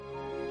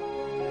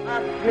A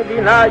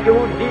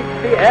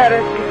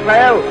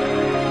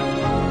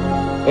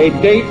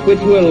date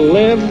which will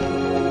live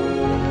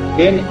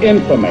in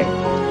infamy.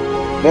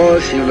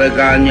 Both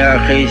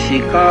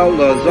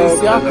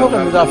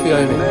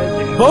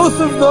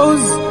of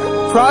those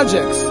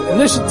projects,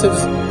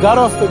 initiatives, got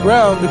off the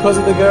ground because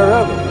of the Ger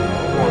Rebbe.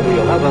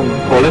 The 11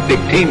 Olympic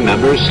team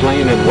members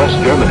slain in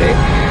West Germany.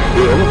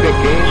 The Olympic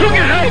Games.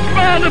 Zugehört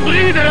waren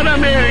Brüder in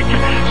Amerika.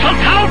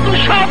 Vertraut und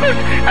Schabbat,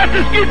 es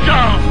ist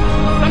getan.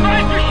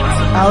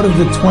 Out of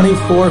the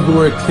 24 who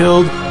were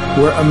killed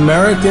were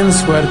Americans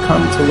who had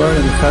come to learn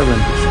in Hebron.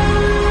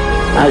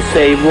 I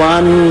say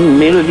 1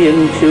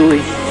 million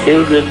Jewish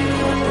children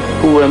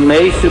who were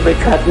made to be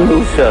cut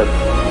loose.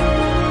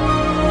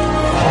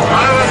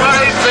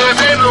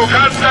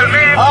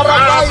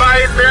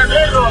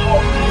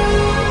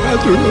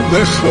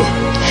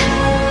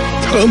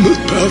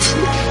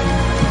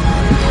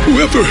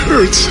 Whoever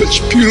heard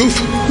such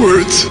beautiful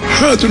words?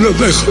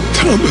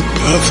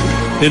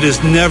 It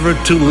is never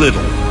too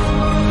little.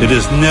 It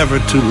is never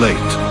too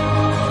late.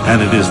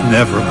 And it is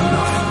never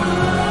enough.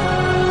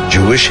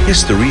 Jewish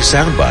History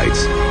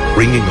Soundbites,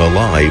 bringing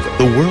alive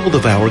the world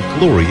of our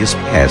glorious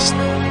past.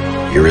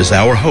 Here is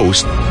our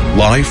host,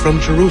 live from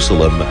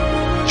Jerusalem,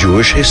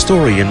 Jewish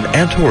historian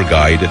and tour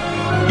guide,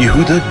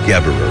 Yehuda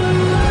Geberer.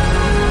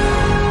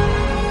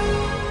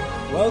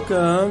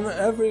 Welcome,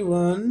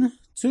 everyone,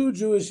 to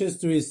Jewish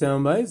History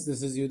Soundbites.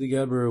 This is Yehuda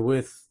Geberer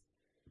with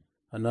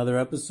another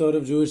episode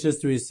of Jewish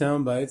History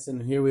Soundbites,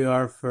 and here we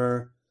are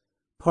for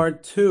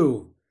part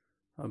 2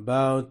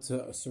 about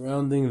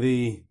surrounding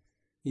the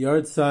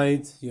yard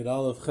site, Yud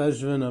Aleph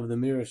Cheshvan of the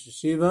Mir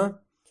Yeshiva,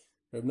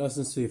 Reb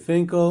Nosson Tzvi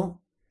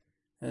Finkel,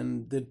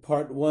 and did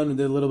part 1 and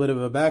did a little bit of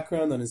a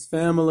background on his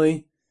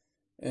family,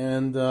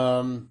 and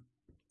I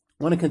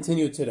want to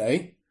continue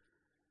today,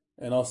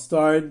 and I'll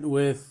start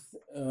with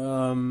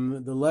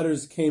the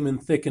letters came in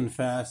thick and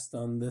fast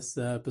on this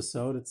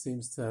episode. It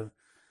seems to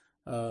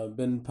have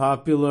been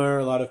popular.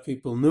 A lot of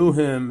people knew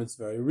him. It's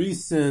very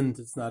recent.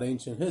 It's not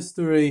ancient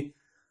history.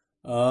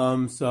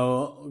 So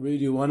I'll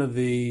read you one of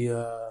the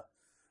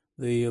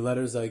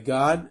letters I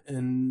got,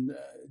 and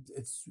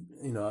it's,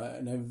 you know,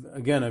 and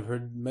I've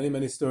heard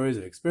many stories.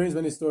 I've experienced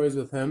many stories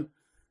with him,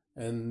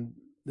 and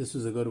this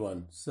was a good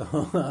one. So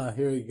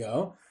here we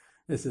go.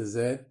 This is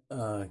it.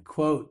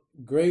 Quote,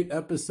 great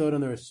episode on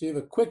the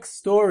Yeshiva. Quick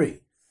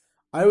story.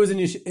 I was in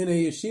a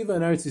yeshiva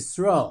in Eretz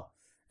Yisrael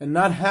and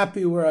not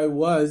happy where I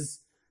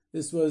was.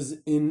 This was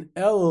in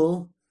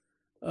Elul,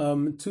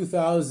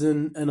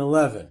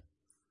 2011.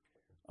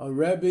 A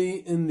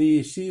Rebbe in the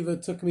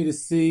yeshiva took me to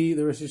see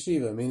the Rosh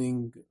Yeshiva,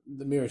 meaning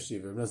the Mir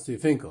Yeshiva, Reb Nosson Tzvi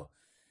Finkel.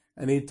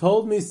 And he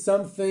told me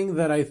something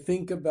that I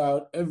think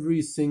about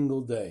every single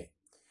day.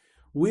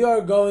 We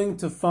are going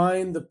to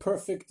find the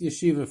perfect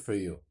yeshiva for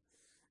you.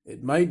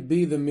 It might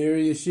be the Mir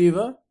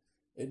Yeshiva,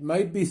 it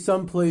might be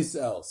someplace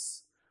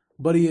else,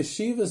 but a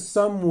yeshiva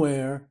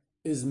somewhere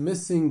is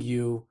missing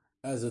you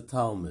as a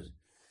Talmud.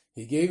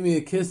 He gave me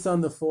a kiss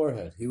on the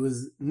forehead. He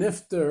was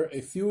nifter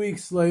a few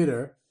weeks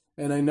later,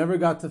 and I never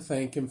got to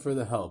thank him for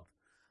the help.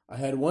 I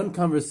had one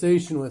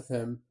conversation with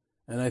him,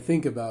 and I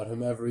think about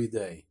him every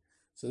day.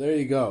 So there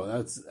you go.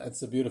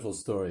 That's a beautiful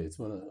story. It's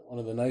one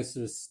of the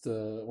nicest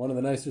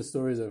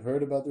stories I've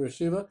heard about the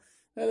Yeshiva,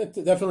 and it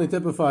definitely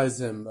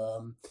typifies him.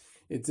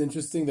 It's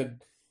interesting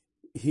that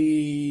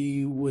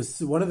he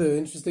was, one of the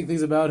interesting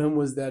things about him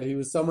was that he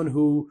was someone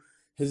who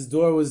his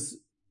door was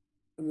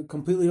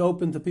completely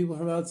open to people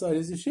from outside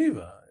his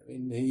yeshiva. I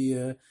mean,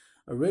 he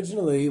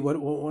originally,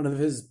 one of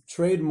his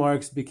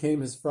trademarks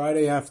became his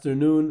Friday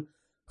afternoon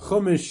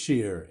Chumash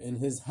shir in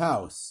his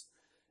house.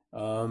 It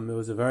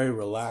was a very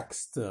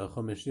relaxed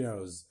Chumash shir. I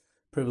was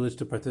privileged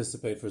to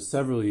participate for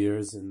several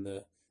years in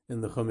the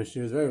Chumash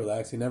shir. It was very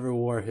relaxed. He never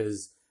wore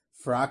his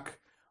frock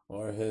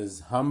or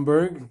his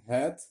Hamburg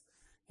hat.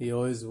 He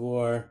always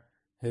wore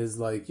his,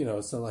 like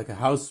a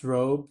house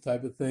robe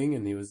type of thing,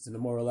 and he was in a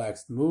more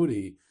relaxed mood.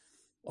 He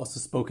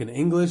also spoke in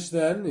English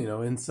then,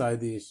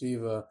 inside the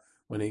yeshiva.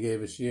 When he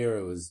gave a shir,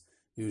 it was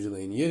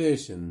usually in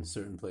Yiddish and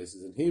certain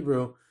places in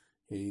Hebrew.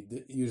 He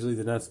usually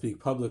did not speak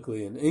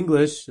publicly in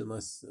English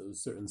unless there was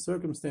certain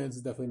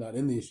circumstances, definitely not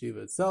in the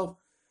yeshiva itself.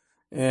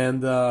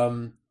 And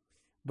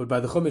but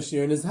by the Chumash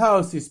shir in his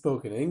house, he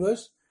spoke in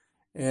English.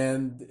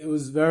 And it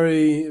was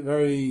very,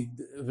 very,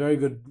 very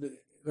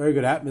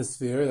good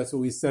atmosphere. That's what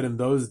we said in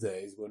those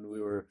days when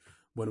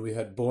we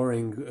had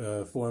boring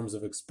forms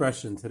of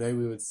expression. Today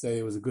we would say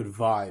it was a good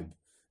vibe,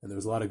 and there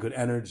was a lot of good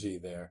energy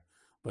there.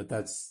 But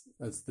that's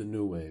the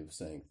new way of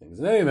saying things.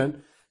 In any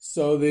event,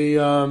 so many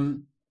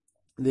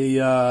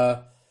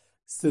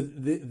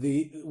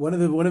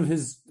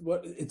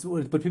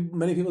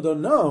people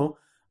don't know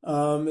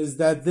is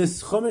that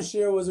this Chumash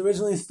shir was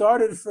originally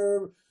started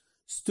for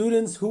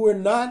students who were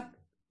not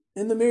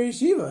in the Mir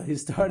Yeshiva. He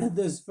started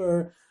this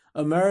for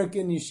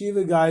American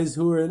yeshiva guys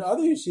who were in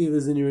other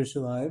yeshivas in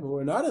Yerushalayim, who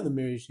were not in the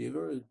Mir Yeshiva,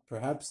 or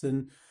perhaps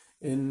in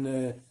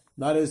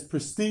not as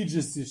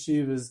prestigious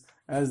yeshivas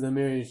as the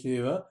Mir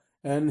Yeshiva,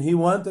 and he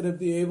wanted to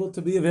be able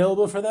to be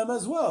available for them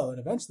as well. And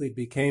eventually it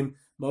became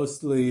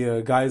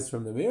mostly guys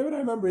from the Mir. But I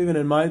remember even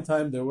in my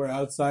time, there were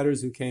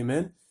outsiders who came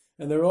in,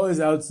 and there were always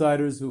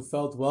outsiders who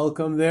felt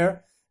welcome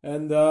there.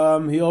 And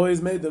he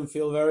always made them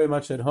feel very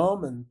much at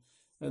home,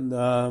 and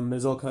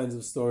there's all kinds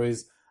of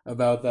stories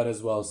about that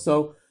as well.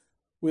 So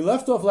we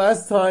left off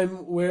last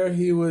time where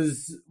he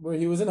was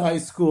in high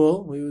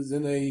school. He was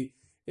in a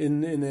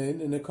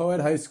co-ed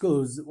high school.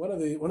 It was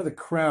one of the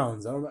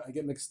crowns. I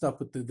get mixed up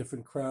with the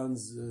different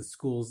crowns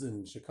schools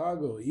in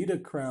Chicago, Ida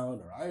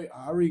Crown or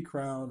Ari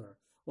Crown or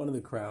one of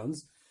the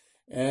crowns,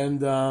 and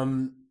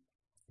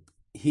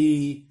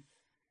his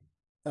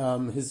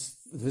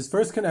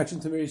first connection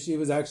to Mir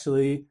Yeshiva is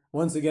actually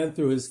once again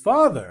through his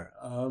father.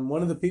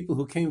 One of the people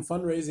who came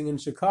fundraising in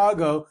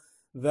Chicago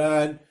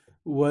that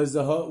was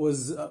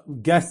a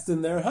guest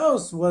in their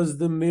house was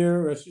the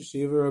Mir Rosh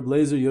Yeshiva Reb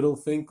Leizer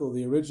Yudel Finkel,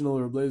 the original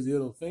Reb Leizer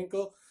Yudel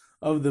Finkel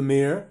of the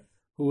Mir,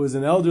 who was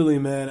an elderly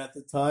man at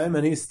the time,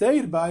 and he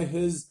stayed by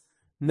his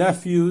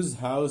nephew's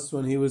house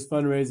when he was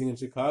fundraising in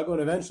Chicago,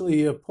 and eventually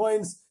he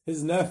appoints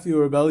his nephew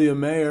Reb Elia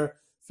Meir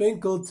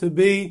Finkel to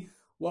be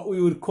what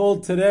we would call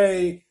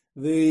today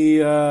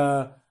the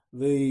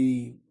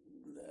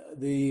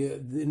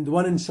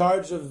one in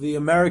charge of the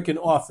American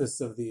office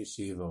of the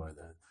yeshiva, or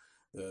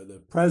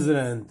the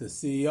president, the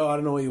CEO, I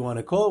don't know what you want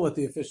to call it, what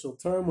the official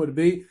term would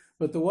be,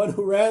 but the one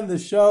who ran the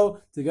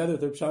show, together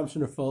with Reb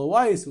Shamshon Raphael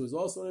Weiss, who was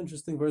also an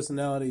interesting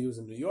personality. He was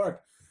in New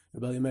York.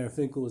 Reb Elia Meir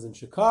Finkel was in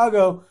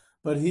Chicago,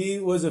 but he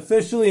was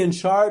officially in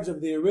charge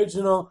of the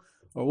original,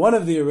 or one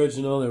of the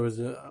original. There was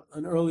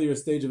an earlier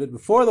stage of it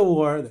before the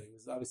war that he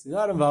was obviously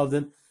not involved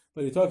in,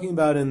 but you're talking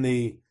about in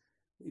the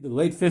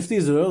late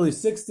 50s or early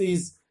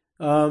 60s,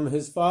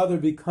 his father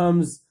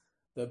becomes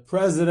the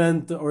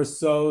president or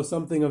so,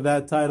 something of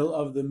that title,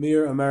 of the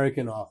Mir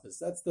American office.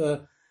 That's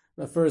the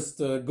first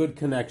good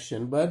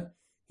connection. But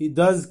he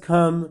does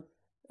come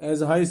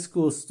as a high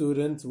school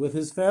student with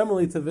his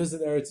family to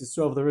visit Eretz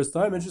Yisrael for the first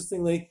time.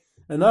 Interestingly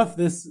enough,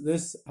 this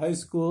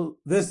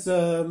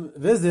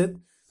visit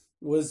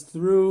was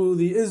through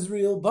the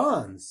Israel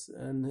bonds.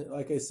 And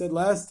like I said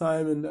last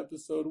time in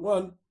episode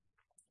 1,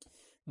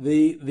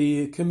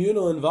 the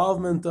communal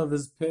involvement of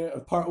his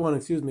part 1,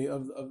 of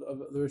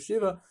the Rosh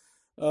Yeshiva,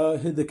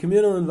 the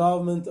communal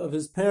involvement of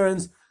his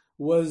parents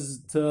was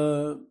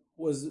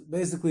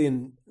basically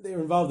they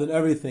were involved in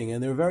everything,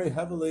 and they were very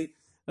heavily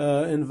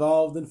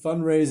involved in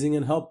fundraising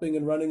and helping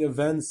and running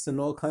events and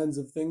all kinds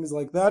of things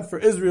like that for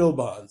Israel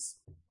Bonds.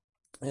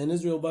 And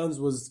Israel Bonds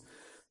was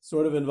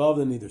sort of involved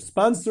in either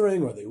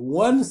sponsoring or they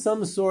won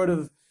some sort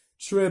of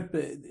trip,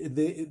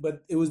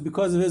 but it was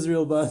because of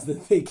Israel Bonds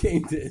that they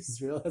came to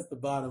Israel. That's the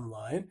bottom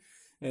line.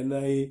 And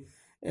he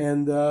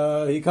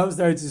comes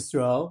to Eretz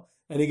Yisrael,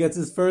 and he gets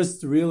his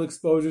first real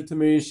exposure to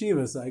Mir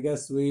Yeshiva. So I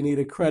guess we need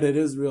to credit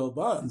Israel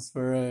Bonds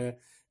for,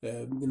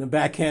 in a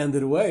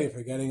backhanded way,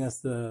 for getting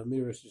us the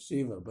Mir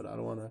Yeshiva. But I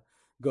don't want to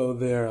go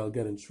there. I'll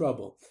get in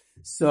trouble.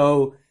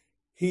 So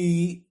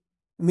he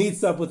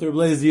meets up with Reb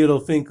Leizer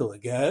Yudel Finkel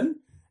again,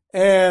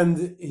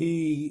 and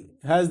he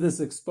has this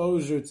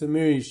exposure to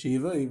Mir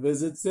Yeshiva. He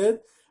visits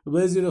it. Reb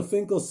Leizer Yudel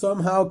Finkel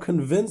somehow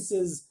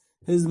convinces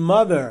his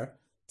mother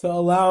to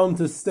allow him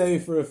to stay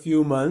for a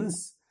few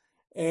months.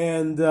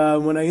 And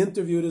when I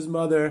interviewed his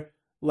mother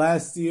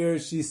last year,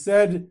 she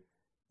said,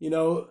 Reb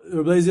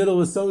Leizer Yudel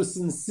was so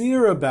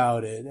sincere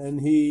about it,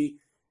 and he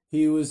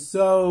was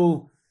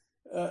so,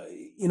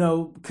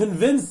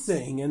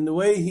 convincing, and the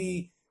way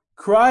he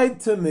cried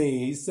to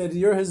me. He said,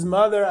 "You're his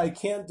mother. I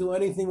can't do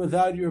anything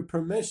without your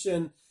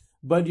permission,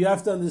 but you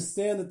have to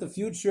understand that the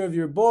future of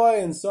your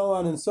boy," and so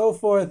on and so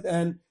forth.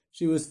 And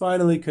she was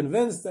finally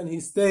convinced, and he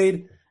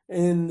stayed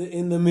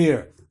in the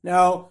Mir.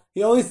 Now,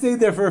 he only stayed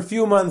there for a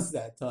few months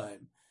that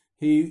time.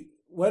 He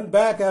went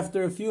back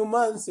after a few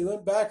months. He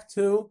went back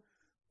to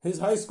his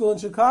high school in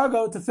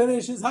Chicago to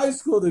finish his high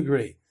school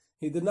degree.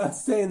 He did not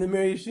stay in the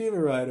Mir Yeshiva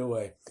right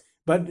away.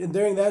 But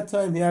during that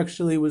time, he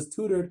actually was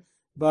tutored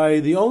by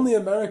the only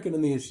American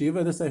in the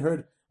yeshiva. This I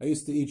heard. I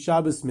used to eat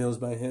Shabbos meals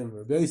by him.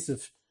 Rabbi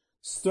Yosef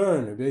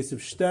Stern,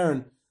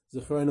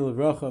 Zechrono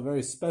Livracha, a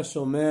very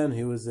special man.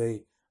 He was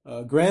a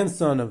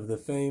grandson of the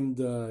famed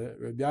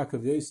Rabbi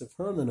Yaakov Yosef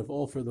Herman of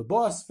All for the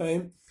Boss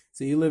fame.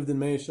 So he lived in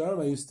Mea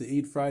Shearim. I used to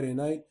eat Friday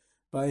night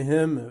by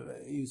him.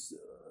 He's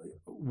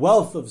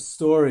wealth of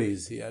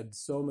stories. He had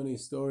so many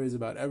stories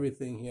about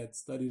everything. He had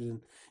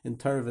studied in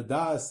Torah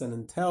V'das and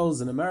in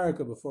Telz in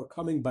America before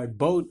coming by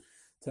boat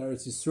to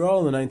Eretz Yisrael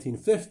in the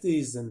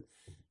 1950s. And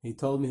he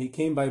told me he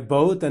came by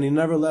boat and he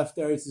never left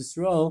Eretz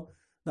Yisrael,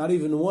 not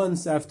even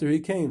once after he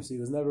came. So he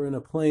was never in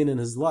a plane in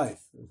his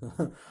life.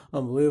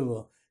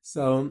 Unbelievable.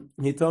 So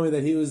he told me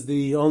that he was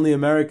the only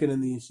American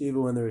in the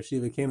yeshiva when the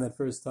yeshiva came that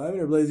first time.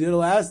 And Reb Leizer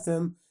Yudel asked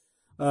him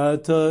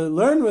to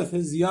learn with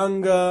his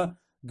young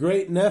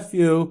great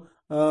nephew,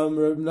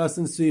 Reb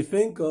Nosson Tzvi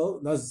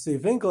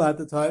Finkel at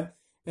the time.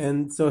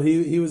 And so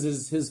he was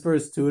his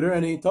first tutor.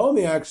 And he told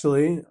me,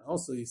 actually,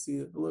 also you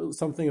see a little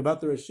something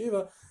about the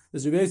yeshiva.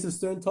 This Rabbi Yosef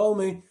Stern told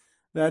me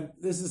that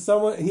this is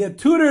someone, he had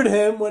tutored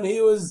him when he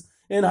was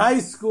in high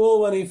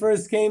school when he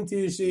first came to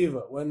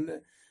yeshiva.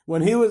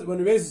 when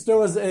Rebbe Stern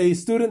was a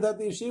student at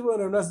the yeshiva,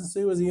 and Rav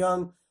Nosson was a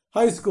young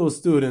high school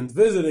student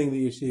visiting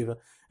the yeshiva.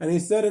 And he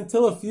said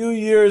until a few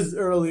years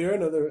earlier,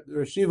 the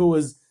yeshiva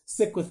was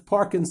sick with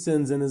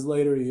Parkinson's in his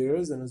later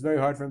years, and it was very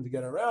hard for him to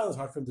get around, it was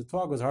hard for him to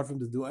talk, it was hard for him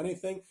to do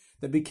anything.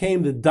 That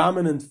became the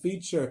dominant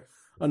feature,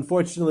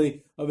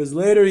 unfortunately, of his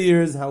later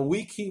years, how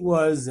weak he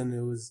was, and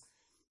it was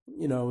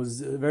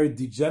a very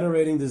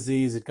degenerating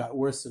disease. It got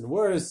worse and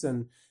worse,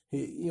 and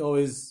he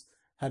always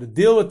had to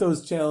deal with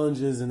those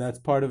challenges, and that's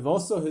part of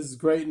also his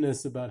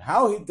greatness about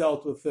how he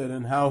dealt with it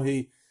and how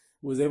he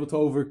was able to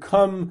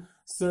overcome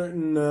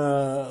certain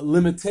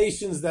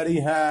limitations that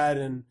he had,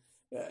 and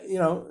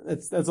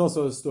that's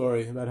also a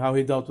story about how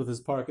he dealt with his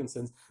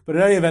Parkinson's. But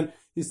in any event,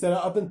 he said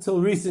up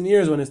until recent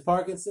years when his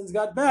Parkinson's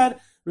got bad,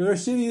 Rebbe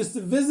Shiva used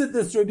to visit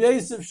this Rebbe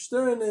Yosef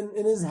Stern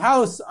in his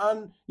house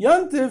on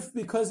Yontif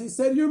because he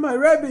said, "You're my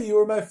Rebbe, you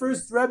were my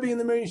first Rebbe in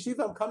the Mir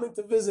Yeshiva, I'm coming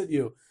to visit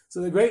you." So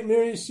the great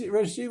Mir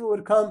Yeshiva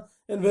would come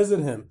and visit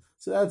him.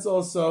 So that's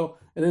also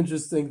an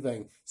interesting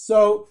thing.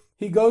 So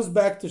he goes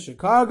back to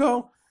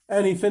Chicago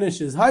and he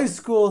finishes high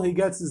school, he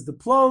gets his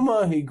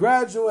diploma, he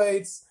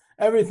graduates,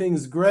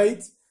 everything's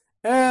great.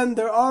 And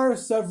there are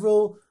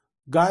several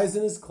guys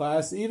in his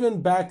class,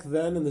 even back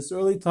then in this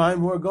early time,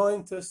 who are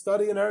going to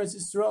study in Eretz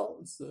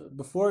Yisrael.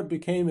 Before it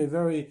became a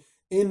very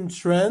in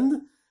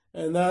trend,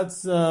 and that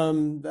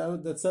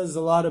says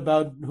a lot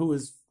about who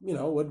is,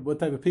 what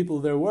type of people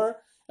there were.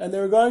 And they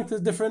were going to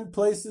different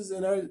places,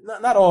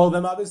 not all of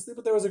them obviously,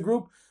 but there was a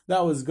group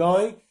that was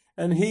going,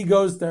 and he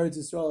goes to Eretz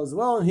Yisrael as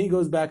well, and he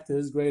goes back to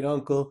his great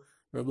uncle,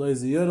 Reb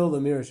Lezer Yudel, the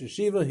Mir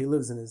Yeshiva. He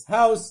lives in his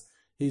house.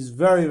 He's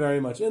very, very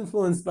much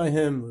influenced by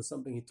him. It was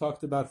something he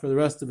talked about for the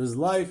rest of his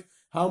life,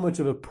 how much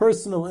of a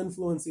personal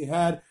influence he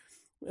had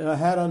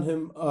on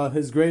him,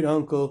 his great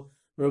uncle,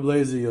 Reb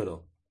Lezer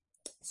Yudel.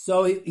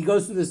 So he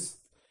goes through this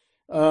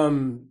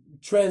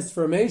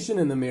transformation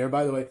in the Mir.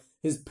 By the way,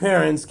 his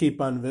parents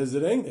keep on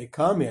visiting. They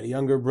come. He had a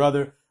younger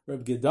brother,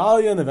 Reb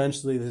Gedalia, and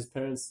eventually his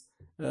parents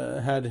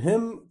had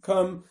him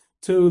come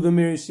to the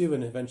Mir Yeshiva,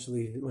 and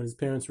eventually when his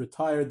parents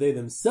retired, they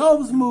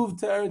themselves moved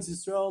to Eretz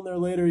Yisrael in their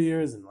later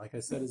years, and like I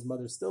said, his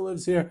mother still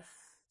lives here.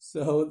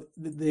 So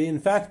in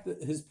fact,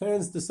 his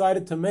parents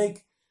decided to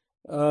make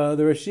the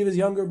Yeshiva's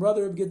younger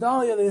brother, Reb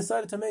Gedalia, they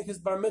decided to make his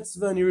bar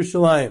mitzvah in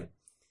Yerushalayim.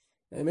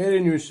 They made it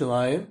in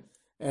Yerushalayim,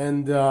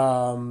 and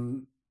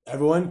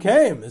everyone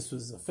came. This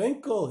was a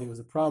Finkel, he was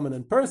a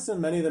prominent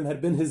person, many of them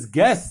had been his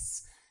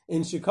guests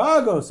in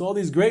Chicago, so all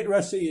these great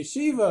Rashi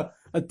Yeshiva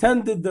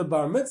attended the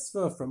bar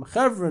mitzvah from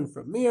Chevron,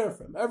 from Mir,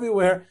 from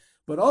everywhere.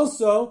 But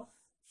also,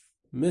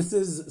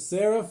 Mrs.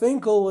 Sarah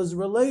Finkel was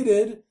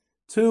related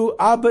to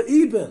Abba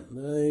Eben.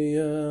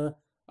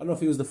 I don't know if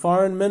he was the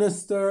foreign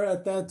minister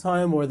at that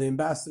time or the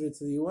ambassador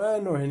to the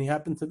UN, or he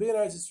happened to be in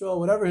Eretz Yisrael,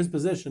 whatever his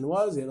position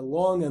was. He had a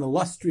long and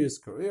illustrious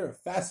career, a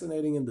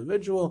fascinating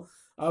individual,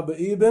 Abba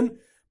Eben,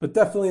 but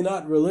definitely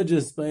not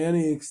religious by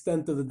any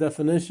extent of the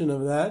definition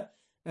of that.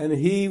 And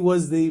he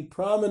was the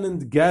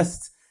prominent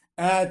guest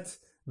at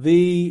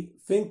the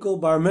Finkel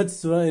Bar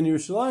Mitzvah in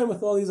Yerushalayim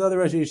with all these other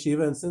Rashi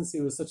Yeshiva, and since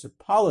he was such a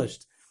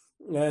polished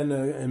and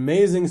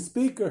amazing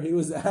speaker, he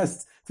was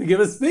asked to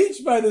give a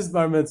speech by this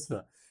Bar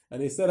Mitzvah.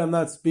 And he said, "I'm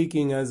not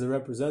speaking as a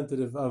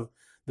representative of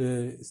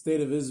the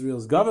State of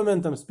Israel's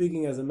government, I'm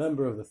speaking as a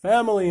member of the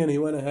family," and he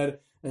went ahead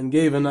and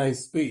gave a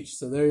nice speech.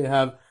 So there you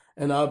have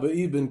an Abba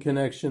Eben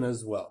connection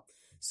as well.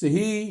 So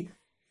he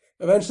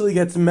eventually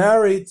gets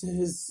married to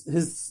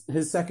his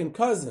second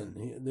cousin,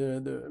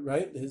 the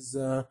Reb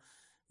Lezer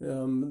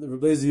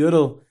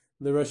Yudel,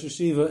 the Rosh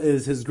Yeshiva,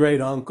 is his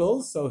great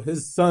uncle. So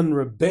his son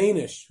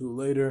Rebbeinish, who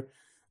later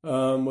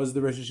was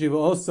the Rosh Yeshiva,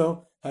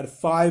 also had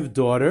 5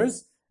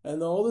 daughters,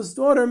 and the oldest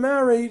daughter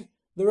married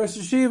the Rosh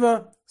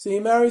Yeshiva. So he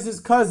marries his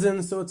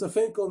cousin. So it's a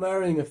Finkel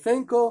marrying a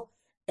Finkel,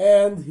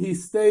 and he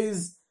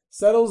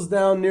settles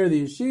down near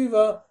the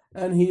yeshiva,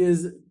 and he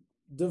is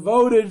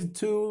devoted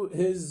to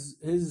his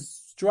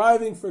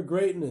striving for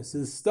greatness,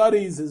 his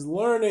studies, his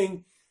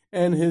learning,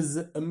 and his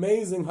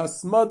amazing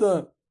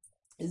hasmada,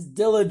 his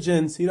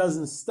diligence. He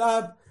doesn't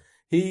stop.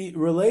 He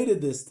related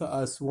this to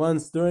us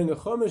once during a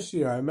Chumash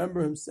year. I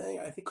remember him saying,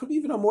 I think it could be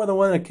even on more than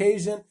one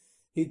occasion,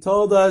 he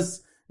told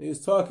us, he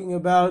was talking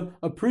about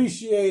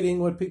appreciating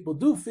what people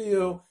do for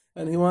you,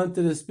 and he wanted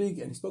to speak,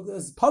 and he spoke to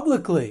us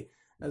publicly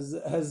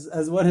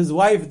as what his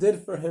wife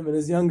did for him in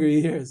his younger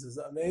years. It's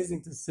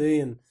amazing to see,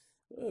 and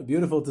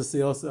beautiful to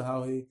see also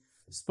how he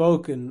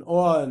spoke in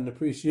awe and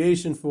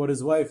appreciation for what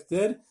his wife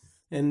did.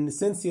 And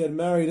since he had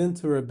married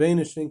into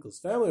Rebbeinish Finkel's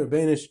family,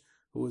 Rebbeinish,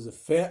 who was a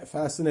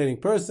fascinating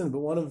person, but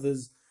one of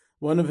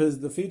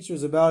the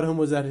features about him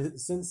was that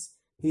since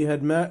he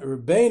had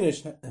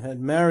Rebbeinish had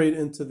married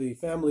into the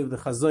family of the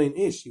Chazoin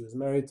Ish, he was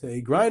married to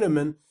a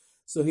Greineman,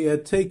 so he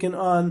had taken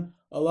on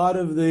a lot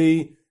of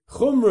the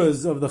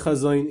chumras of the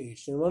Chazoin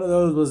Ish, and one of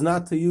those was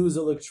not to use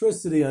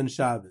electricity on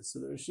Shabbos. So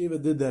the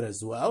Yeshiva did that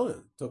as well,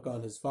 and took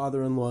on his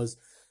father-in-law's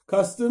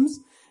customs,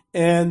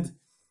 and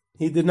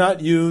he did not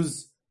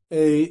use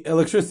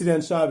electricity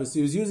on Shabbos.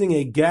 He was using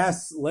a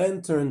gas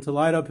lantern to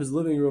light up his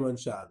living room on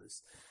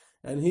Shabbos.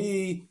 And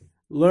he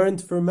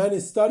learned for many,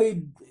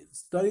 studied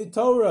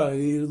Torah.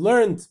 He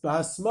learned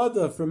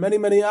Bahasmada for many,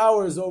 many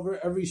hours over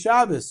every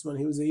Shabbos when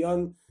he was a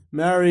young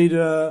married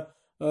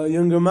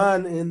younger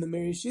man in the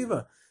Mir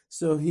Yeshiva.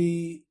 So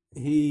he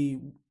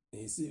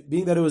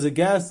being that it was a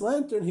gas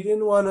lantern, he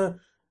didn't want to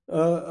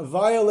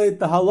violate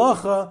the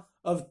halacha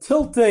of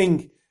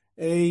tilting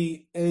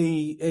a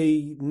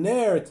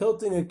ner,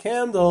 tilting a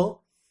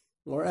candle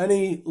or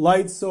any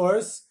light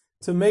source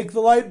to make the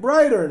light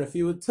brighter. And if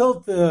you would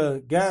tilt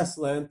the gas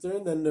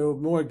lantern, then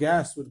more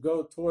gas would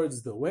go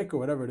towards the wick or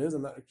whatever it is.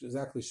 I'm not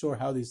exactly sure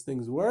how these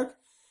things work.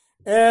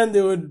 And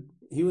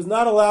he was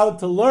not allowed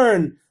to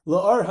learn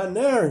la'ar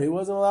haner. He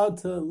wasn't allowed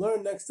to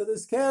learn next to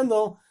this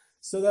candle,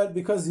 so that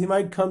because he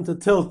might come to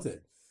tilt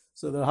it.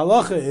 So the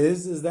halacha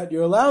is that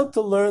you're allowed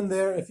to learn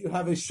there if you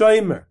have a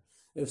shomer,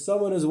 if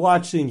someone is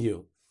watching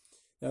you.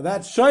 Now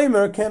that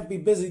shomer can't be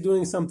busy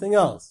doing something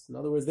else. In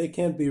other words, they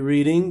can't be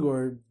reading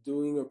or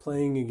doing or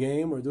playing a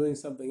game or doing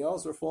something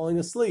else or falling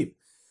asleep.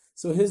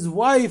 So his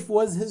wife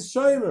was his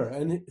shomer,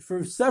 and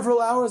for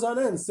several hours on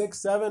end,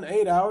 6, 7,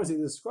 8 hours, he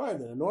described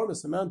an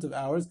enormous amount of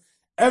hours,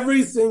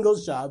 every single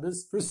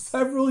Shabbos, for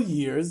several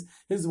years,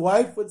 his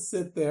wife would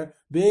sit there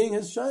being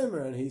his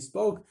shomer, and he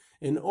spoke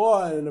in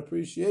awe and in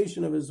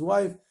appreciation of his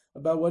wife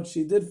about what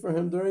she did for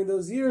him during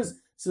those years,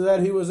 so that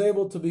he was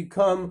able to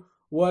become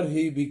what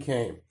he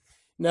became.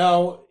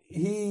 Now,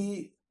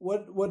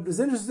 what is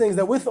interesting is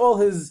that with all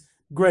his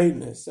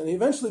greatness, and he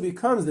eventually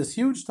becomes this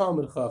huge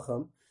Talmid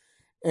Chacham,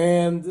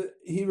 and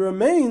he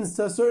remains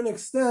to a certain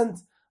extent,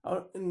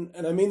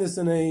 and I mean this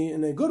in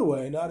a good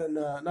way, not in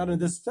a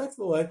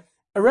disrespectful way,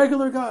 a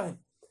regular guy,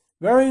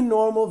 very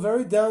normal,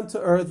 very down to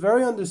earth,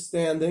 very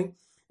understanding.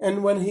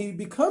 And when he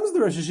becomes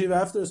the Rosh Yeshiva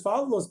after his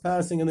father-in-law's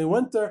passing in the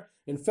winter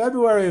in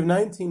February of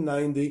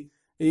 1990,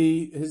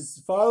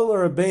 his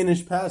father-in-law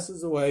Rabbanish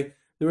passes away.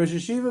 The Rosh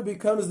Yeshiva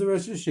becomes the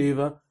Rosh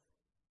Yeshiva.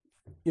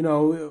 You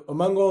know,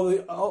 among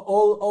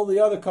all the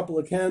other couple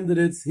of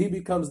candidates, he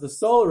becomes the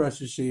sole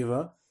Rosh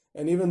Yeshiva.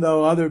 And even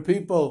though other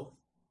people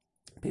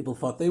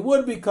thought they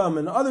would become,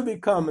 and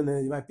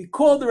they might be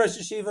called the Rosh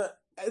Yeshiva,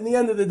 at the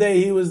end of the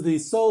day, he was the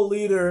sole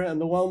leader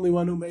and the only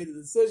one who made the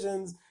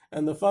decisions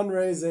and the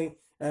fundraising.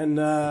 And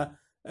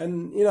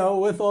you know,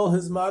 with all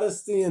his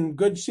modesty and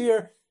good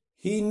cheer,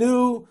 he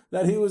knew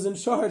that he was in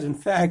charge. In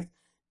fact,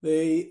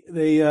 they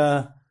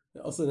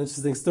also an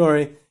interesting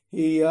story.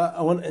 He and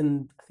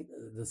I think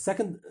the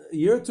second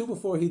year or two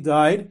before he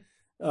died,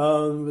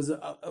 was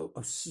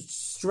a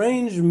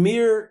strange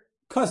Mir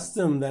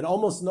custom that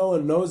almost no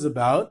one knows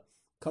about.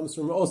 Comes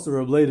from also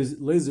Reb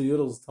Lezer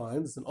Yudel's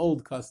time. It's an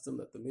old custom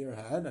that the Mir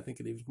had. I think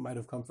it even might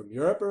have come from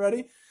Europe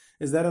already.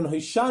 Is that on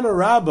Hoshana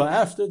Rabbah,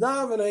 after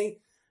davening,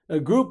 a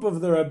group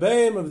of the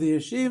Rabbeim of the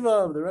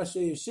Yeshiva, of the Rosh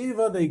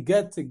Yeshiva, they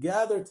get to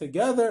gather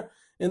together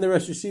in the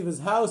Rosh Yeshiva's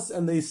house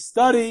and they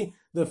study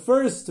the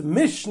first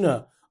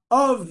Mishnah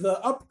of the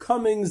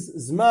upcoming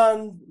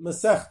Zman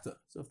Masechta.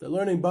 So if they're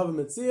learning Bava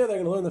Metzia, they're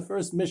going to learn the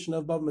first Mishnah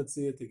of Bava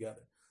Metzia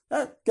together.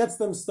 That gets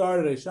them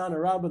started.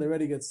 Hoshana Rabbah, they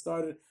already get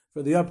started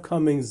for the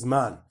upcoming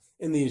Zman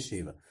in the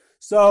Yeshiva.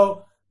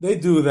 So they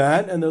do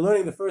that, and they're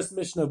learning the first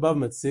Mishnah of Bava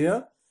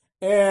Metzia,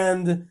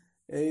 and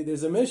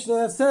there's a Mishnah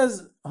that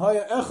says,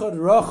 Haya echad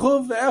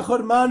rachuv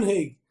ve'echad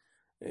manhig.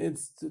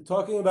 It's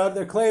talking about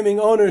they're claiming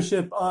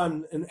ownership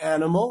on an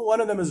animal. One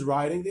of them is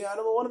riding the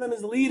animal, one of them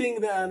is leading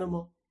the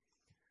animal.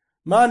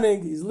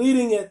 Manhig, he's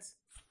leading it.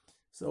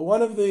 So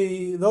one of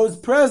those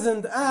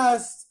present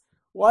asked,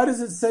 why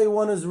does it say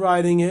one is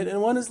riding it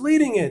and one is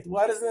leading it?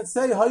 Why doesn't it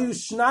say Hayu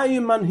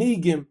Shnayim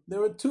Manhigim? There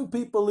were two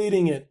people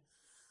leading it.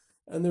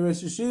 And the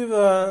Rosh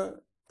Yeshiva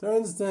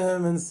turns to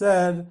him and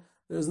said,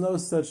 there's no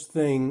such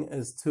thing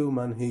as two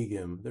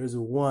manhigim. There's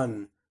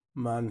one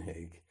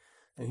manhig.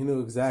 And he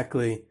knew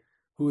exactly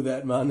who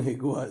that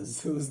manhig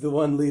was, who was the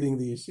one leading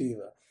the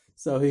yeshiva.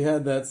 So he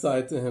had that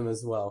side to him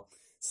as well.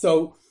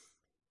 So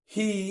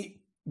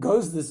he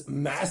goes this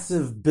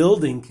massive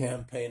building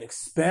campaign,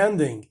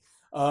 expanding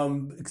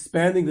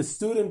the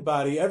student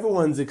body.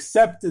 Everyone's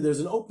accepted. There's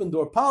an open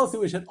door policy,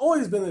 which had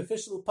always been the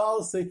official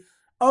policy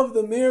of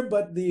the Mir,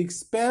 but the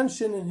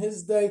expansion in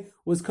his day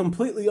was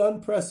completely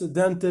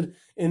unprecedented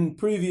in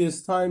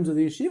previous times of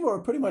the yeshiva, or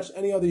pretty much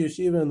any other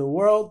yeshiva in the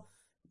world,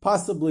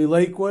 possibly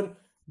Lakewood.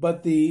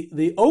 But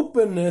the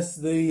openness,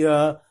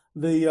 the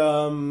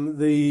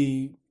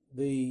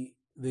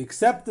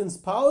acceptance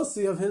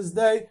policy of his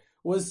day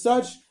was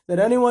such that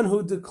anyone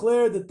who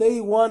declared that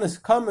they want to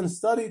come and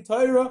study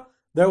Torah,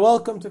 they're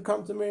welcome to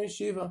come to Mir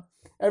Yeshiva.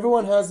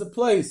 Everyone has a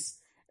place.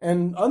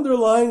 And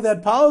underlying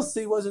that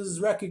policy was his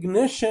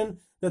recognition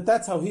that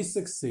that's how he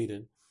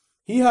succeeded.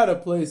 He had a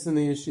place in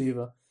the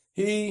yeshiva.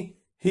 He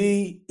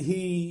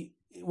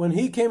when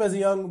he came as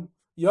a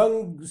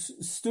young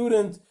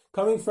student,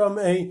 coming from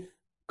a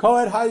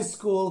co-ed high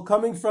school,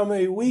 coming from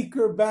a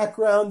weaker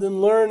background in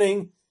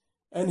learning,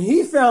 and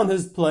he found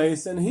his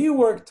place, and he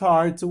worked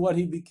hard to what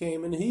he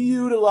became, and he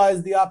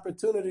utilized the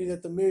opportunity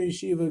that the Mir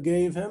Yeshiva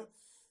gave him.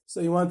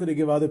 So he wanted to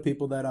give other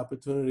people that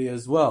opportunity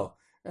as well.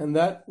 And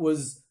that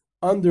was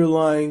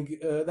underlying,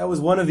 that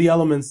was one of the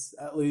elements,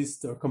 at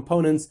least, or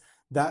components,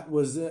 that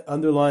was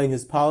underlying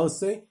his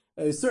policy.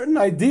 A certain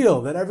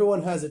ideal that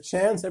everyone has a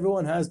chance,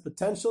 everyone has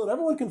potential, and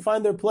everyone can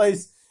find their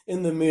place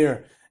in the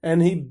Mir.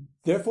 And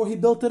therefore he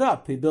built it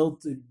up. He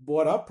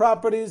bought up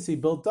properties, he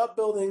built up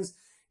buildings,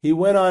 he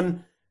went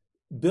on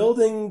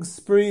building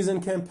sprees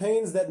and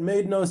campaigns that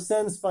made no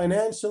sense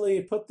financially.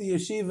 He put the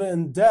yeshiva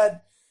in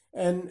debt,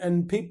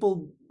 and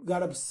people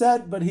got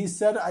upset, but he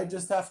said, I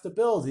just have to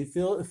build. He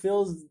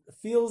feels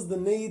the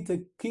need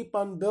to keep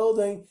on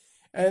building,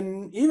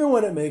 and even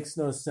when it makes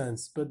no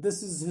sense. But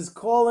this is his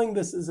calling,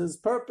 this is his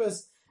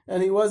purpose,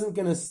 and he wasn't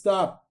going to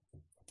stop.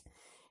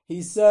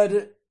 He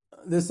said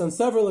this on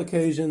several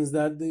occasions,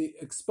 that the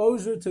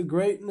exposure to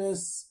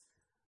greatness,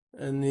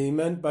 and he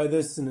meant by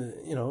this,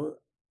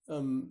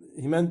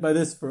 he meant by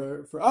this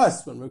for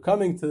us when we're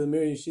coming to the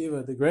Mir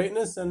Yeshiva, the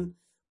greatness, and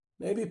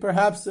maybe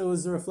perhaps it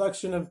was a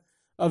reflection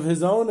of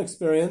his own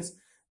experience,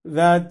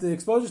 that the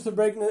exposure to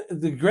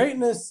the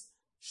greatness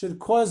should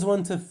cause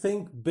one to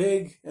think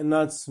big and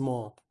not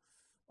small.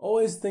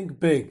 Always think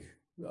big.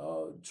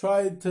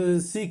 Try to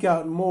seek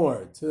out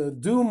more, to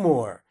do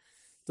more.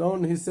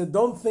 He said,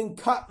 don't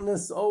think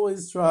cottonless,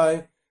 always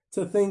try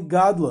to think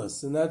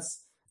godless. And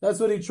that's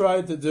what he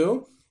tried to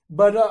do.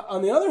 But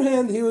on the other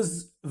hand, he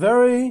was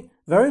very,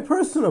 very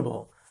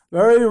personable,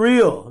 very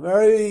real,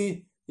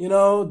 very,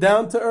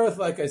 down to earth,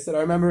 like I said.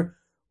 I remember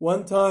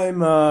one time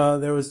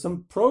there was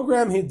some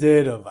program he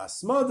did of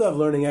asmada, of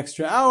learning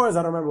extra hours.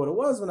 I don't remember what it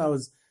was when I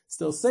was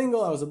still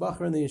single. I was a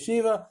bacher in the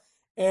yeshiva.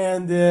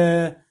 And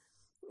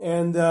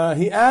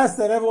he asked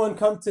that everyone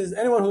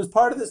anyone who was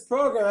part of this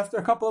program, after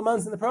a couple of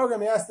months in the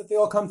program, he asked that they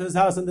all come to his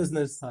house on this and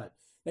this time.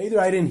 Now,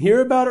 either I didn't hear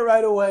about it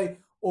right away,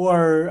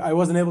 or I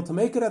wasn't able to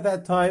make it at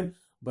that time,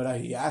 but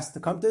he asked to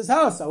come to his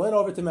house. I went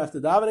over to him after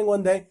davening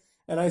one day,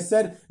 and I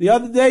said, the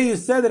other day you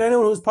said that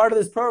anyone who was part of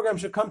this program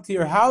should come to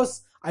your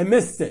house. I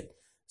missed it.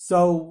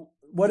 So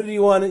what did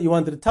you want? You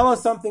wanted to tell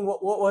us something.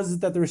 What was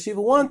it that the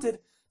Yeshiva wanted?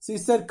 So he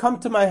said, come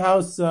to my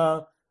house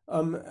after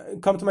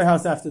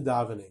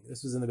davening.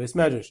 This was in the Beis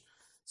Medrash.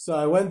 So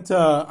I went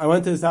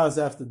to his house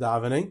after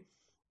davening,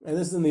 and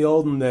this is in the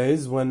olden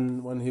days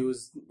when he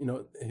was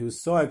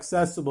so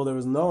accessible. There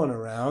was no one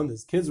around.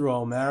 His kids were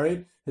all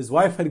married. His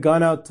wife had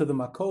gone out to the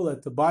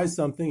makolet to buy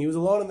something. He was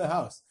alone in the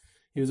house.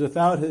 He was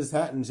without his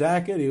hat and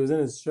jacket. He was in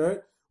his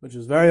shirt, which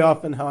was very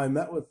often how I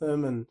met with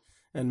him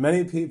and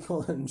many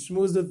people and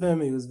schmoozed with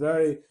him. He was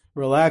very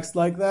relaxed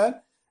like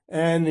that.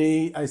 And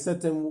I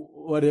said to him,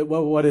 what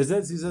is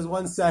it? So he says,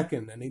 1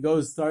 second. And he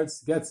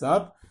gets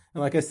up.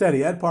 And like I said,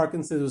 he had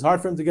Parkinson's. It was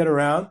hard for him to get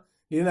around.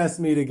 He didn't ask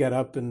me to get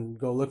up and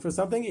go look for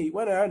something. He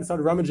went out and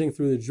started rummaging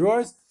through the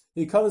drawers.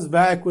 He comes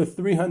back with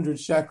 300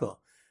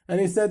 shekel. And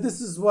he said, this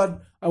is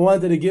what I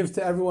wanted to give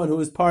to everyone who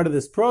was part of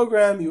this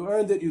program. You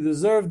earned it. You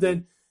deserved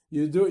it.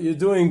 You're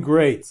doing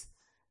great.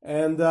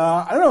 And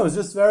I don't know, it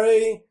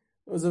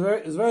was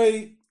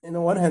very,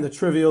 on one hand, a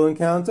trivial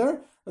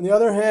encounter. On the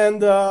other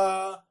hand,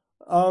 a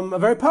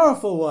very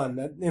powerful one.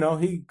 That,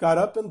 he got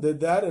up and did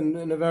that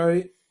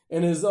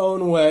in his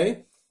own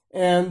way.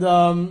 And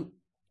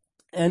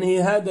he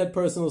had that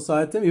personal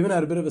side to him. He even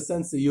had a bit of a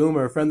sense of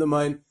humor. A friend of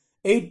mine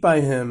ate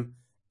by him,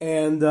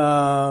 and the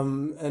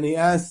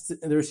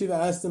Yeshiva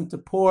asked him to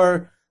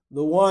pour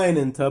the wine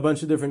into a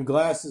bunch of different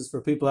glasses for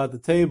people at the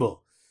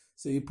table.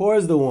 So he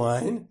pours the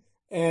wine,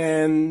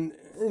 and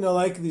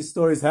like these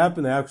stories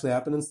happen, they actually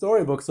happen in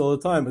storybooks all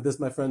the time. But this,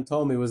 my friend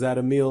told me, was at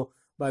a meal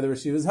by the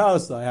Yeshiva's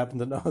house, so I happen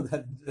to know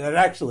that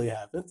actually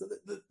happened. So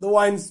the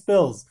wine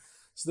spills.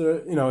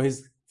 So he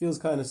feels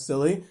kind of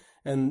silly.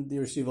 And the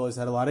Yeshiva always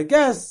had a lot of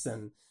guests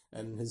and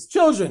his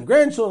children,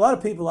 grandchildren,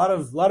 a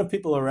lot of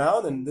people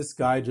around, and this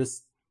guy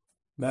just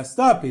messed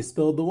up. He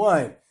spilled the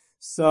wine.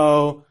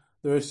 So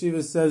the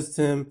Yeshiva says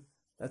to him,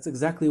 that's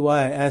exactly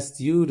why I asked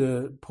you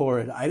to pour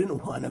it. I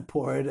didn't want to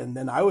pour it, and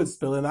then I would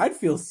spill it, and I'd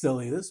feel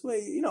silly. This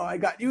way, I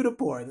got you to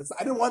pour it.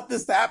 I didn't want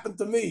this to happen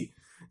to me.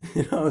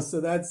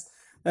 So that's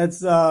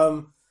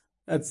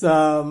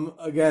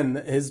again,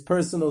 his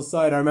personal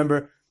side. I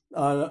remember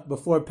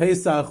before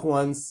Pesach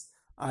once,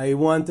 I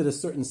wanted a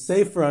certain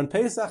sefer on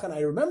Pesach, and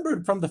I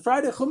remembered from the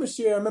Friday Chumash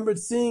year, I remembered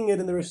seeing it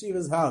in the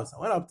Yeshiva's house. I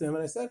went up to him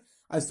and I said,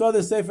 I saw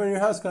this sefer in your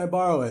house, can I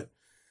borrow it?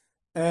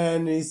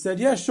 And he said,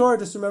 yeah, sure,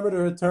 just remember to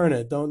return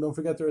it. Don't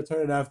forget to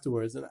return it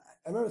afterwards. And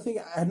I remember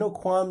thinking, I had no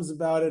qualms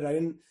about it.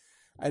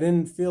 I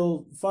didn't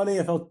feel funny.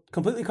 I felt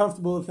completely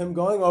comfortable with him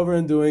going over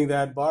and doing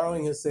that,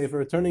 borrowing his sefer,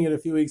 returning it a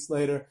few weeks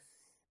later.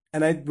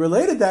 And I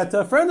related that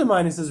to a friend of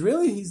mine. He says,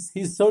 really?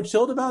 He's so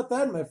chilled about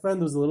that? And my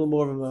friend was a little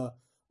more of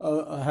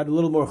had a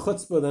little more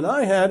chutzpah than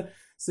I had.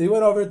 So he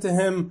went over to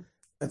him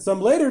at some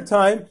later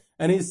time,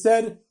 and he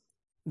said,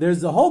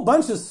 there's a whole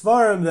bunch of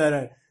Sfarim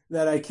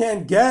that I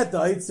can't get. The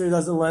Eitzer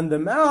doesn't lend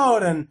them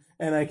out, and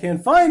I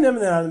can't find them.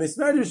 And then on the Beis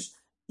Medrash,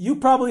 you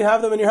probably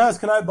have them in your house.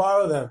 Can I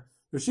borrow them?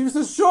 The Yeshiva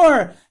says,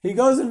 sure. He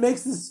goes and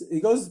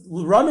he goes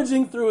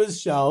rummaging through his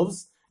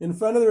shelves in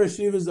front of the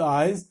Yeshiva's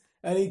eyes,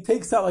 and he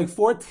takes out like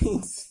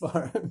 14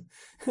 Sfarim.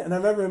 And I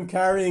remember him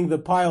carrying the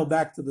pile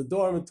back to the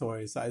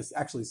dormitory. So I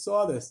actually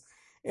saw this.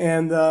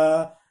 And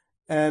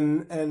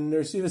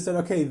Yeshiva said,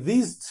 okay,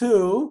 these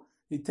two,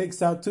 He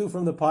takes out 2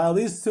 from the pile.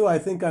 These 2 I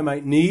think I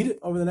might need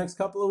over the next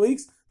couple of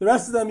weeks. The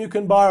rest of them you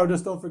can borrow,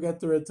 just don't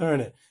forget to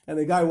return it. And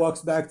the guy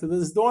walks back to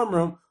this dorm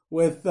room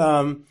with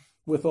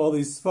all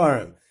these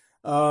Sfarim.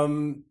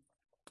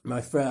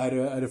 My friend,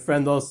 I had a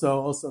friend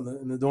also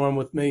in the dorm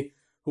with me,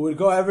 who would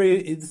go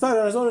he decided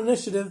on his own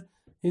initiative,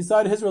 he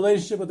decided his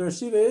relationship with the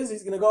Rosh Yeshiva is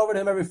he's going to go over to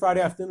him every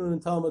Friday afternoon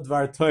and tell him a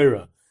Dvar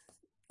Torah.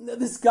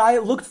 This guy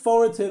looked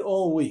forward to it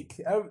all week.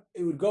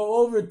 He would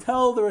go over,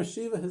 tell the Rosh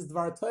Yeshiva his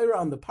Dvar Torah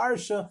on the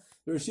Parsha.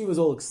 The Rosh Yeshiva was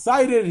all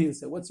excited. He would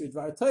say, "What's your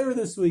Dvar Torah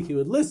this week?" He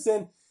would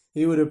listen,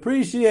 he would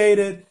appreciate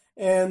it,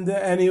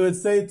 and he would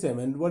say to him.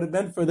 And what it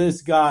meant for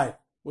this guy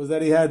was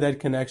that he had that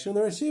connection.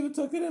 The Rosh Yeshiva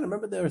took it in. I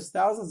remember there was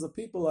thousands of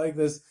people like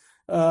this,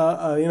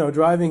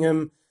 driving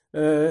him,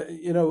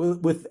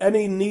 with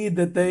any need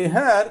that they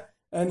had.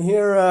 And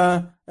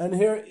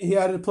here he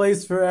had a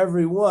place for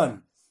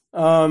everyone.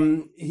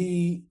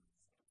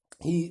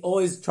 He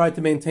always tried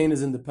to maintain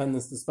his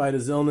independence despite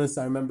his illness.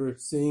 I remember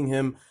seeing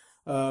him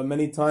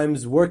many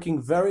times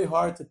working very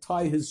hard to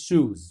tie his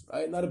shoes.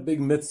 Right, not a big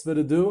mitzvah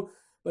to do,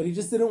 but he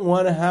just didn't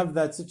want to have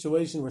that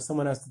situation where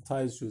someone has to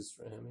tie his shoes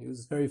for him. He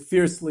was very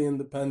fiercely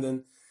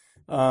independent.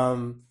 He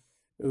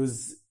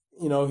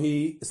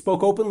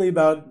spoke openly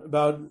about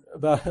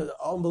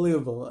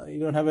unbelievable. You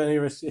don't have any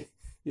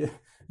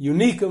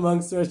unique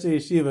amongst Rosh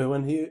Yeshiva.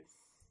 When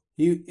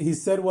he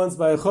said once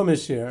by a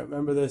Chumash here,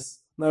 remember this,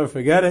 never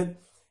forget it.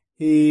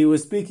 He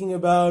was speaking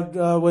about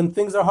when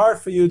things are hard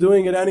for you,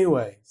 doing it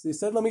anyway. So he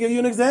said, let me give you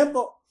an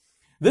example.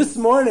 This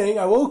morning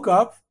I woke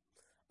up,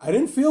 I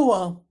didn't feel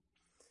well,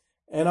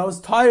 and I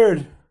was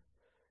tired.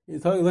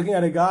 He's looking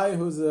at a guy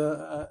who's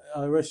a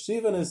Rosh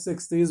Yeshiva in his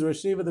 60s,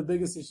 Rosh Yeshiva, the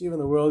biggest yeshiva in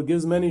the world,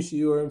 gives many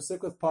shiurim,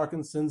 sick with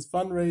Parkinson's,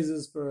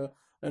 fundraises for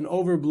an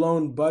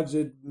overblown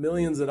budget,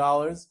 millions of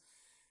dollars.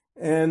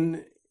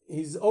 And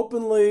he's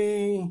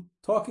openly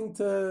talking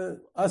to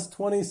us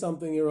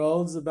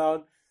 20-something-year-olds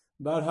about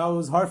how it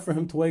was hard for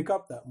him to wake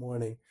up that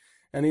morning.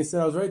 And he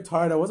said, I was very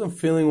tired, I wasn't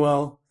feeling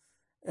well.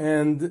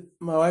 And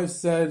my wife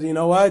said, you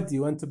know what,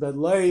 you went to bed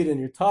late and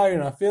you're tired,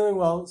 you're not feeling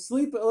well,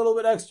 sleep a little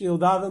bit extra, you'll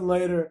daven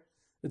later,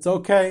 it's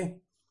okay.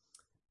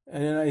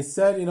 And I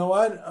said, you know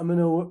what, I'm going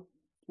to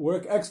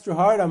work extra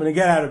hard, I'm going to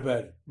get out of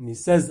bed. And he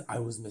says, I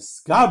was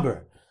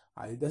misgaber.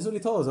 That's what he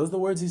told us, those are the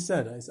words he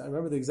said. I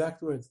remember the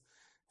exact words.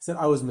 He said,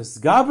 I was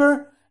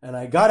misgaber, and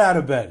I got out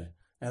of bed,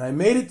 and I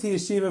made it to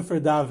yeshiva for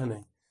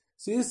davening.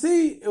 So you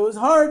see, it was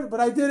hard,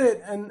 but I did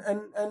it, and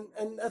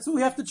that's what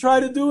we have to try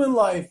to do in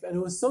life. And it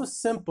was so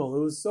simple, it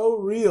was so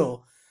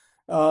real,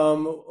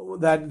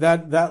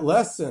 that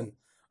lesson.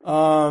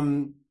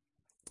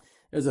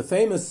 There's a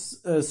famous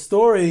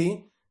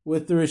story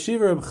with the Rosh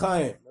Yeshiva Reb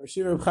Chaim. Rosh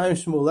Yeshiva Reb Chaim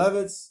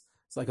Shmulevitz.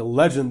 It's like a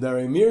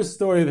legendary mere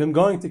story of him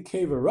going to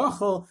Kever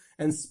Rachel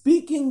and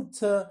speaking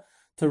to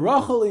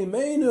Rachel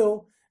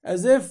Imeinu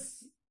as if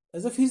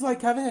he's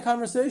like having a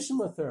conversation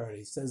with her. And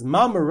he says,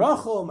 Mama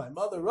Rachel, my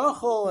mother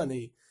Rachel, and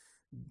he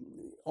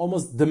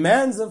almost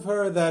demands of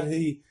her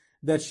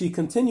that she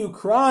continue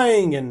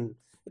crying, and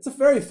it's a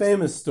very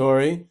famous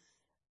story.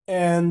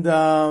 And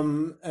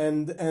the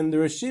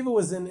Rosh Yeshiva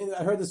was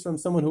I heard this from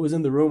someone who was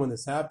in the room when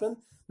this happened.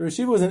 The Rosh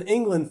Yeshiva was in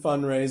England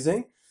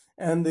fundraising,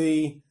 and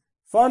the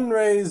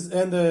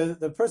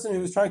person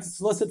who was trying to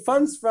solicit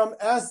funds from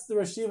asked the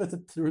Rosh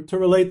Yeshiva to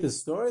relate this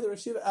story. The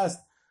Rosh Yeshiva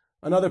asked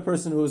another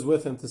person who was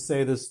with him to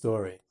say this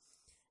story.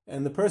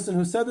 And the person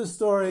who said this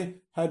story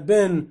had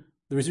been,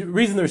 the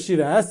reason the Rosh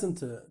Yeshiva asked him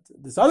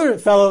this other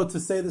fellow to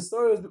say the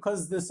story was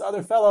because this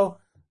other fellow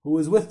who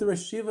was with the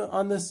Rosh Yeshiva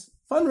on this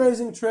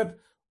fundraising trip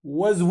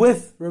was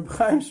with Reb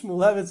Chaim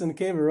Shmulevitz and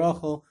Kever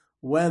Rachel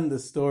when the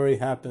story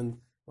happened,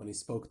 when he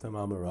spoke to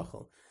Mama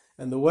Rachel.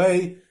 And the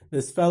way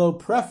this fellow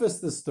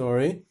prefaced the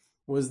story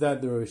was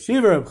that the Rosh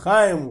Yeshiva Reb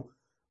Chaim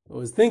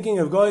was thinking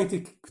of going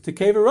to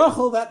Kever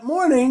Rachel that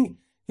morning.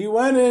 He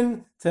went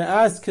in to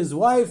ask his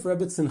wife,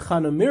 Rebbetzin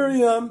Chana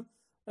Miriam,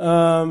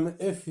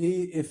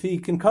 if he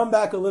can come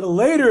back a little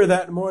later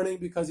that morning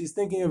because he's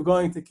thinking of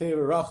going to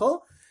Kever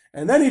Rachel.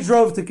 And then he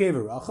drove to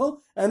Kever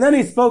Rachel, and then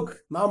he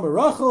spoke Mama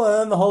Rachel, and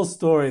then the whole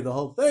story, the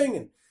whole thing.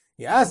 And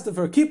he asked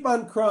her, keep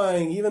on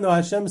crying, even though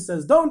Hashem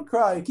says, don't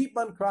cry, keep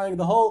on crying,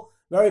 the whole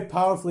very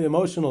powerfully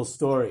emotional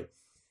story.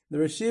 The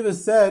Rosh Yeshiva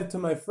said to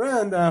my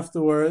friend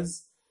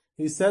afterwards,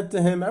 he said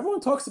to him,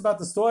 everyone talks about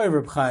the story of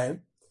Reb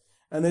Chaim,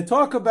 and they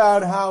talk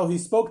about how he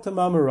spoke to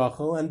Mama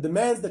Rachel and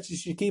demands that she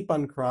should keep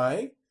on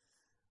crying.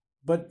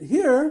 But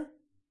here,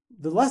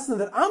 the lesson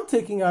that I'm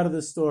taking out of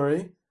this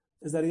story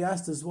is that he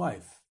asked his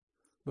wife.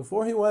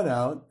 Before he went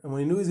out, and when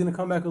he knew he was going to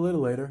come back a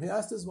little later, he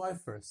asked his wife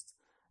first.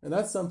 And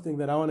that's something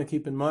that I want to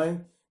keep in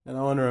mind, and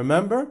I want to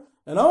remember,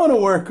 and I want to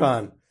work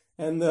on.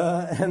 And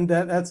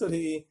that's what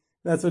he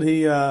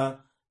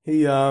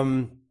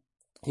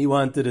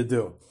wanted to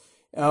do.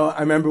 I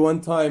remember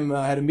one time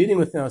I had a meeting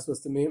with him.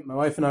 My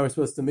wife and I were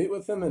supposed to meet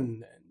with him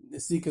and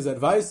seek his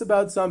advice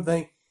about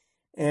something.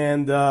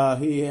 And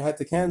he had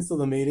to cancel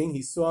the meeting.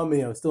 He saw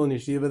me. I was still in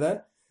yeshiva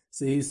then.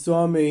 So he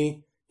saw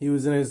me. He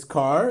was in his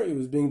car. He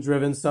was being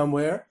driven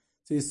somewhere.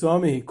 So he saw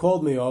me. He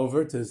called me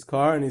over to his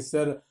car and he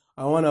said,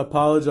 I want to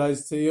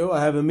apologize to you.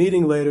 I have a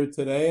meeting later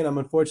today, and I'm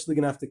unfortunately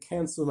going to have to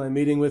cancel my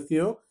meeting with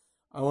you.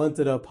 I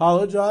wanted to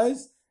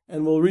apologize,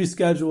 and we'll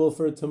reschedule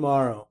for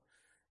tomorrow.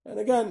 And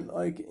again,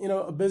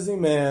 a busy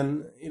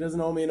man, he doesn't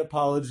owe me an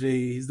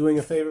apology. He's doing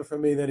a favor for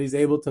me that he's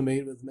able to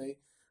meet with me.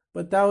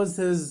 But that was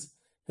his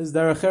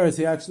derech eretz.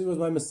 He actually was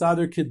my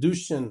Mesader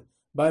Kiddushin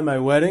by my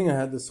wedding. I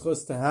had the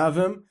schus to have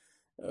him.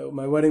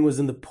 My wedding was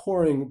in the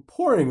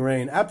pouring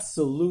rain,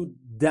 absolute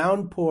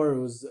downpour.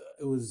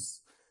 It was.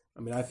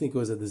 I think it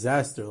was a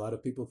disaster. A lot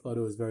of people thought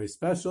it was very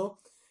special.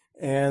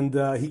 And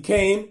he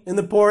came in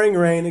the pouring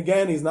rain.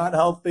 Again, he's not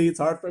healthy. It's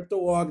hard for him to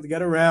walk, to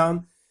get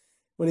around.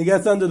 When he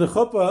gets under the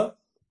chuppah,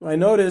 I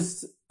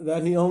noticed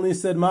that he only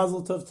said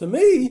Mazel Tov to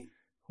me,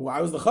 who I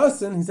was the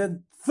chassan. He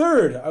said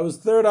third. I was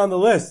third on the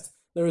list.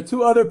 There were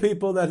two other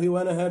people that he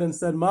went ahead and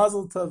said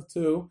Mazel Tov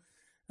to.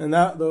 And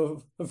that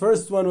the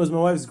first one was my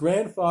wife's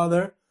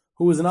grandfather,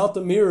 who was an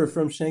Alta Mirror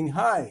from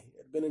Shanghai. He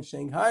had been in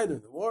Shanghai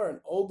during the war,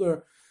 an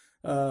older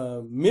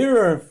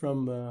mirror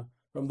from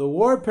the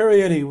war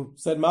period. He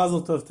said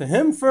Mazel Tov to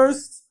him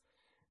first,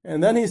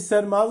 and then he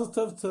said Mazel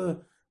Tov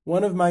to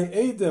one of my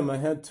Eidim. I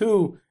had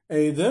two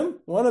Eidim.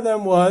 One of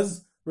them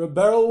was Reb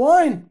Beryl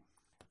Wein,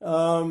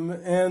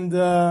 and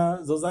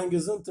soll sein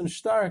gesund und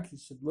stark. He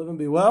should live and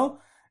be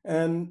well.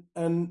 And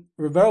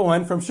Reb Beryl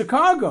Wein from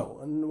Chicago.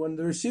 And when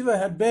the Yeshiva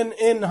had been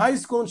in high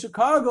school in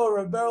Chicago,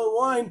 Reb Beryl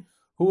Wein,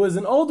 who was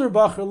an older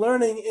bacher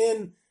learning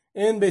in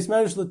Beis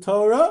Medrash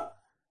LaTorah,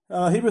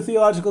 Hebrew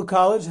Theological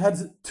College, had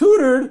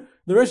tutored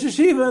the Rosh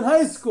Yeshiva in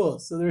high school.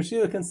 So the Rosh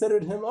Yeshiva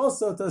considered him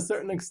also, to a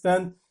certain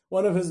extent,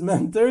 one of his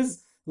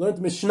mentors. Learned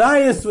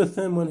Mishnayos with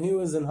him when he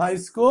was in high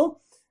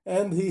school.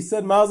 And he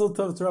said Mazel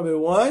Tov to Rabbi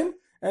Wein.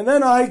 And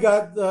then I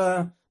got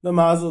the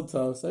Mazel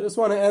Tov. So I just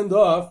want to end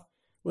off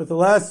with the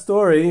last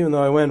story, even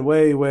though I went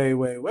way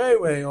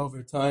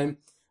over time,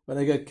 but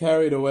I got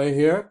carried away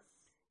here,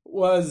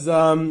 was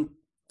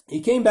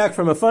he came back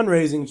from a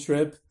fundraising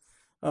trip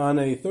on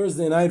a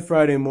Thursday night,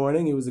 Friday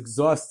morning. He was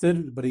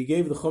exhausted, but he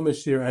gave the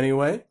Chumash shir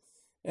anyway.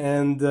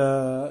 And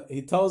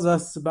he tells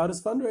us about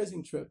his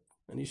fundraising trip.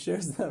 And he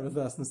shares that with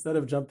us instead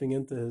of jumping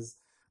into his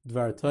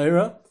Dvar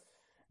Torah.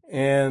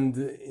 And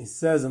he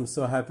says, I'm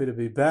so happy to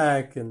be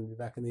back and be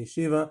back in the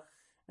yeshiva.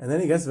 And then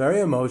he gets very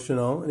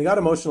emotional. And he got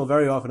emotional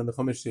very often in the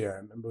Chumash shir. I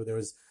remember there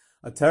was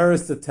a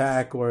terrorist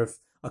attack, or if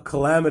a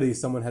calamity,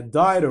 someone had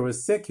died or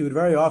was sick, he would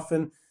very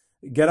often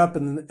get up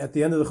at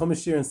the end of the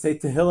Chumash shir and say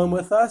Tehillim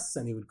with us,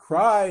 and he would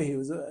cry. He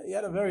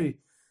had a very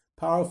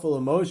powerful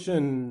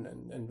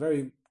emotion and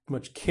very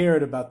much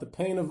cared about the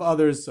pain of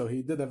others, so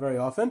he did that very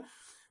often.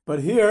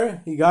 But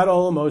here, he got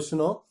all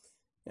emotional,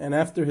 and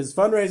after his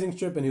fundraising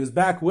trip, and he was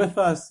back with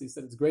us, he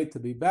said, it's great to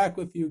be back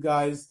with you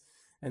guys,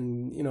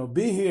 and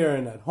be here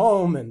and at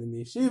home and in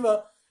the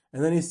yeshiva.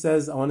 And then he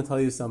says, I want to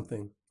tell you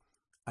something.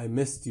 I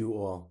missed you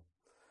all.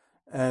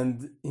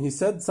 And he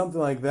said something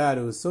like that.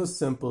 It was so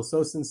simple,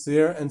 so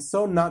sincere, and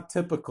so not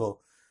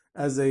typical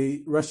as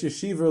a Rosh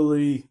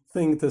Yeshiva-ly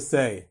thing to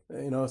say.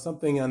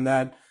 Something on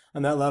that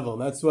level.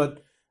 And that's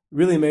what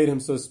really made him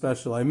so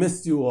special. I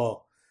missed you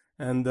all,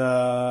 and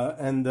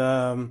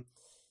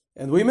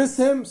we miss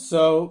him.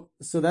 So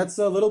that's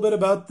a little bit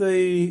about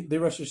the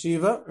Rosh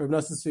Yeshiva, Reb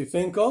Nosson Tzvi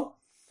Finkel.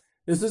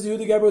 This is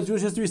Yehuda Geber with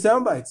Jewish History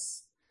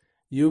Soundbites.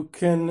 You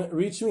can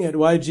reach me at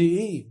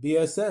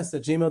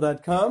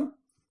ygebss@gmail.com.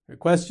 For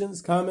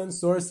questions, comments,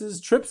 sources,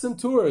 trips and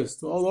tours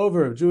to all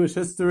over of Jewish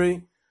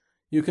history.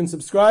 You can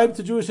subscribe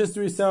to Jewish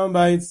History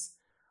Soundbites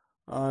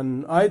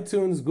on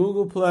iTunes,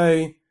 Google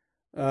Play,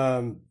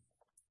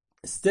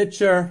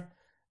 Stitcher,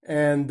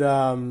 and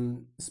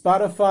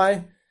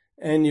Spotify.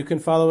 And you can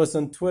follow us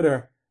on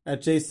Twitter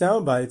at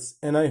JSoundbites.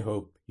 And I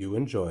hope you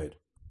enjoyed.